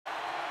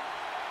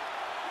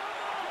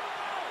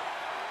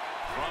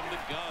From the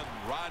gun,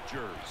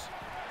 Rodgers.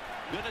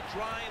 Gonna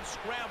try and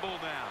scramble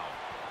now.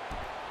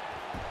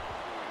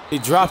 He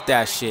dropped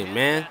that shit,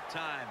 man.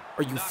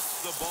 Are you?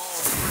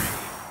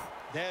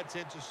 That's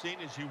interesting.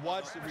 As you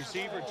watch the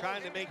receiver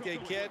trying to make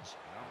that catch,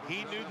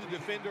 he knew the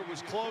defender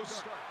was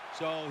close,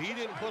 so he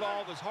didn't put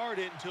all of his heart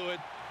into it.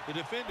 The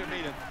defender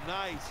made a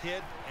nice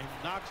hit and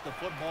knocks the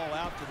football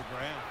out to the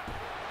ground.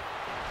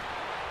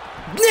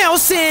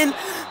 Nelson!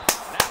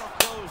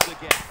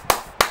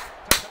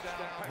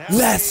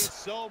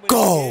 Let's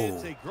go.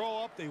 They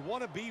grow up, they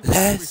want to be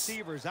Let's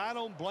receivers. I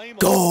don't blame them.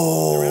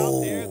 go. They're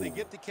out there, they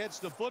get to catch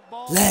the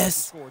football. Let's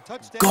score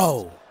touchdowns.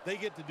 go. They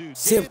get to do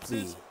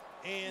Simply.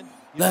 And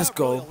Let's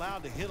go. really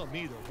allowed to hit them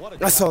either. What a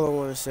That's job. all I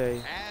want to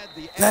say.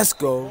 Let's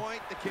go.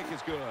 Point, the kick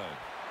is good.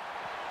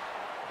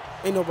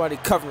 Ain't nobody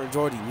covering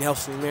Jordy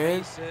Nelson,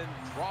 man.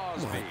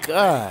 Oh my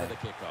God. For the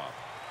kickoff.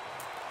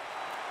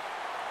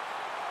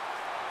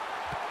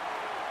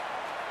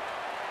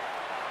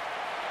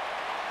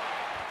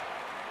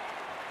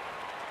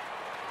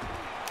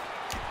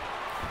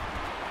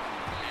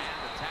 And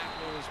the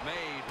tackle is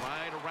made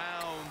right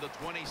around the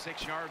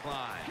 26-yard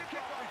line.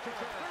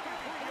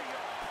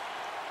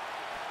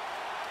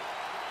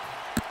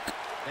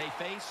 They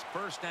face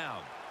first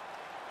down.